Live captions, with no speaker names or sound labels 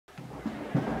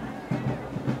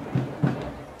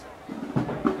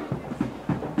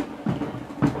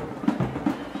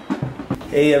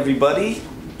Hey everybody,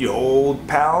 your old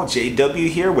pal JW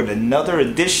here with another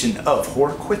edition of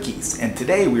Horror Quickies, and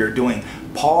today we are doing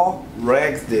Paul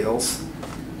Ragsdale's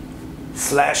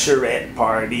Slashorette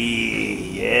Party.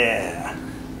 Yeah.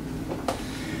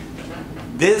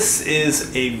 This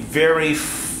is a very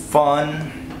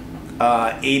fun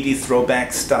 80s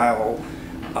throwback style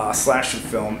slasher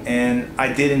film, and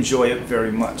I did enjoy it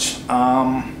very much.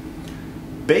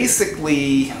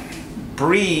 Basically,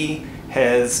 Bree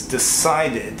has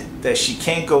decided that she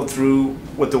can't go through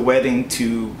with the wedding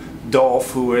to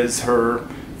Dolph, who is her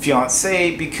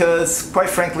fiance, because quite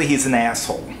frankly he's an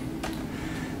asshole.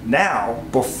 Now,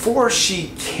 before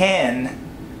she can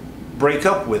break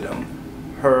up with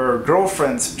him, her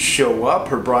girlfriends show up,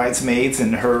 her bridesmaids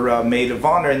and her maid of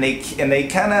honor, and they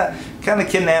kind of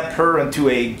kidnap her into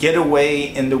a getaway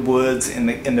in the woods, in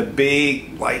the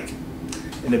big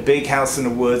house in the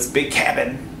woods, big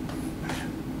cabin.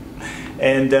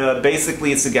 And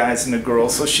basically it's the guys and the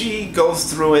girls. So she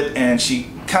goes through it and she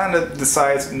kind of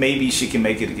decides maybe she can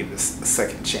make it to give this a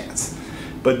second chance.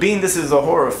 But being this is a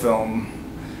horror film,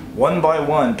 one by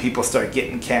one people start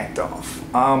getting cacked off.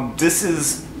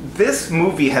 This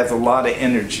movie has a lot of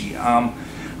energy.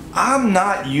 I'm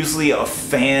not usually a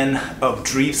fan of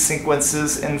dream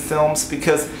sequences in films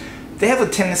because they have a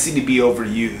tendency to be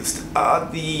overused.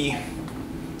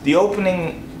 The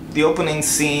opening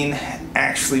scene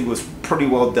actually was pretty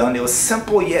well done. It was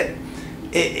simple, yet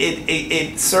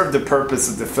it served the purpose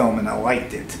of the film, and I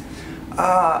liked it.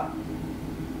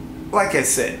 Like I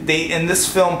said, in this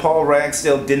film, Paul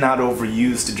Ragsdale did not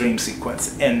overuse the dream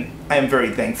sequence, and I am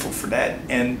very thankful for that.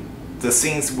 And the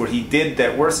scenes where he did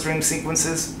that were dream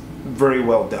sequences, very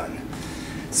well done.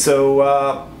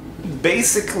 So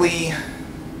basically,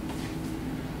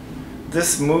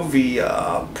 this movie,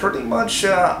 pretty much,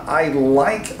 I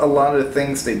like a lot of the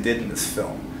things they did in this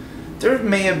film. There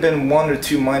may have been one or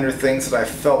two minor things that I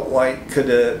felt like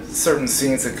certain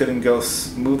scenes that couldn't go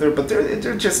smoother, but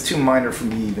they're just too minor for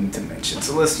me even to mention,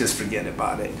 so let's just forget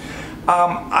about it.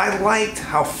 I liked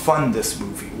how fun this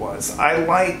movie was. I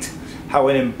liked how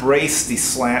it embraced the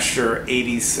slasher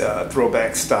 80s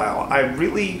throwback style. I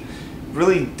really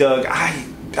dug. I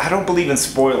don't believe in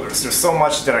spoilers. There's so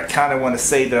much that I kind of want to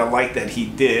say that I like that he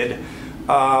did.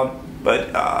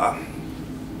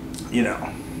 You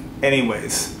know,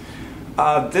 anyways.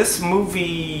 This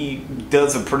movie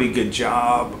does a pretty good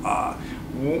job.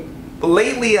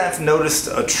 Lately I've noticed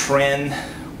a trend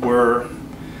where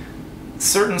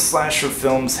certain slasher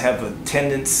films have a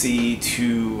tendency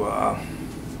to,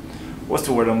 what's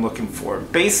the word I'm looking for?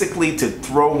 Basically to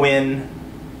throw in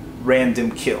random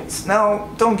kills.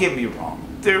 Now, don't get me wrong.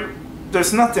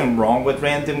 There's nothing wrong with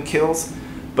random kills,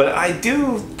 but I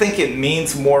do think it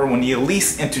means more when you at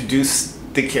least introduce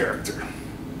the character.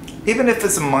 Even if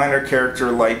it's a minor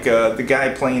character like the guy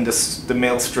playing the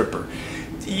male stripper.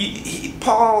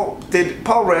 Paul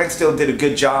Ragsdale did a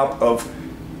good job of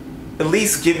at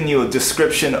least giving you a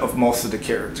description of most of the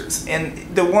characters. And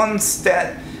the ones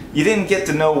that you didn't get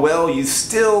to know well,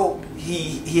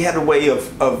 he had a way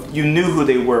of you knew who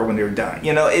they were when they were dying.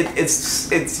 You know,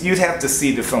 you'd have to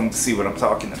see the film to see what I'm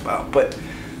talking about. But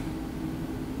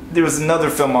there was another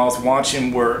film I was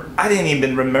watching where I didn't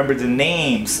even remember the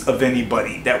names of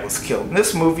anybody that was killed. In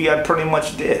this movie, I pretty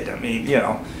much did. I mean, you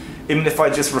know, even if I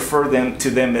just refer to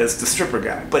them as the stripper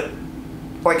guy. But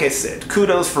like I said,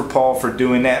 kudos for Paul for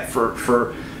doing that,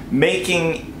 for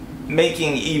making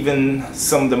even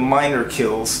some of the minor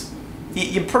kills.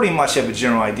 You pretty much have a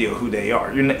general idea of who they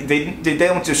are. They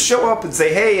don't just show up and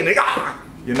say, hey, and they,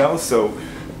 you know, so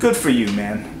good for you,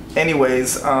 man.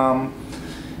 Anyways,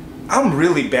 I'm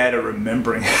really bad at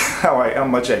remembering how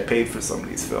much I paid for some of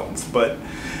these films, but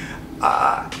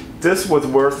this was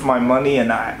worth my money, and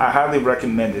I highly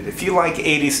recommend it. If you like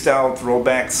 80s style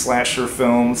throwback slasher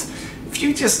films, if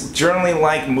you just generally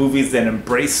like movies that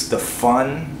embrace the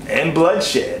fun and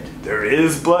bloodshed, there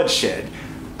is bloodshed,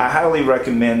 I highly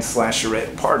recommend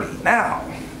Slashorette Party. Now,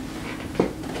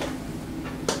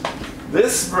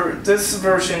 this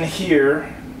version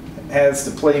here has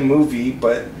the play movie,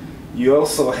 but you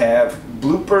also have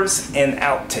bloopers and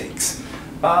outtakes.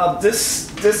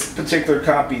 This particular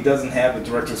copy doesn't have a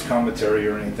director's commentary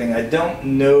or anything. I don't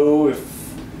know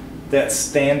if that's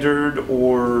standard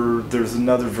or there's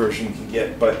another version you can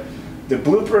get, but the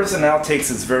bloopers and outtakes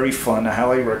is very fun. I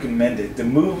highly recommend it. The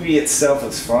movie itself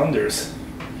is fun. There's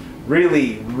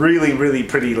really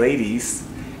pretty ladies,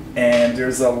 and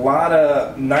there's a lot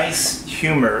of nice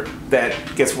humor that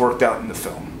gets worked out in the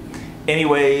film.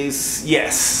 Anyways,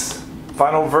 yes.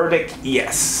 Final verdict,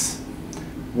 yes.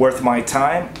 Worth my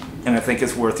time, and I think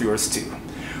it's worth yours too.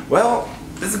 Well,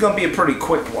 this is going to be a pretty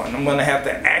quick one. I'm going to have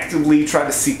to actively try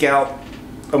to seek out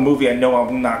a movie I know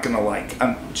I'm not going to like.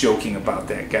 I'm joking about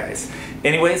that, guys.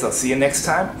 Anyways, I'll see you next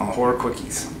time on Horror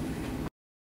Quickies.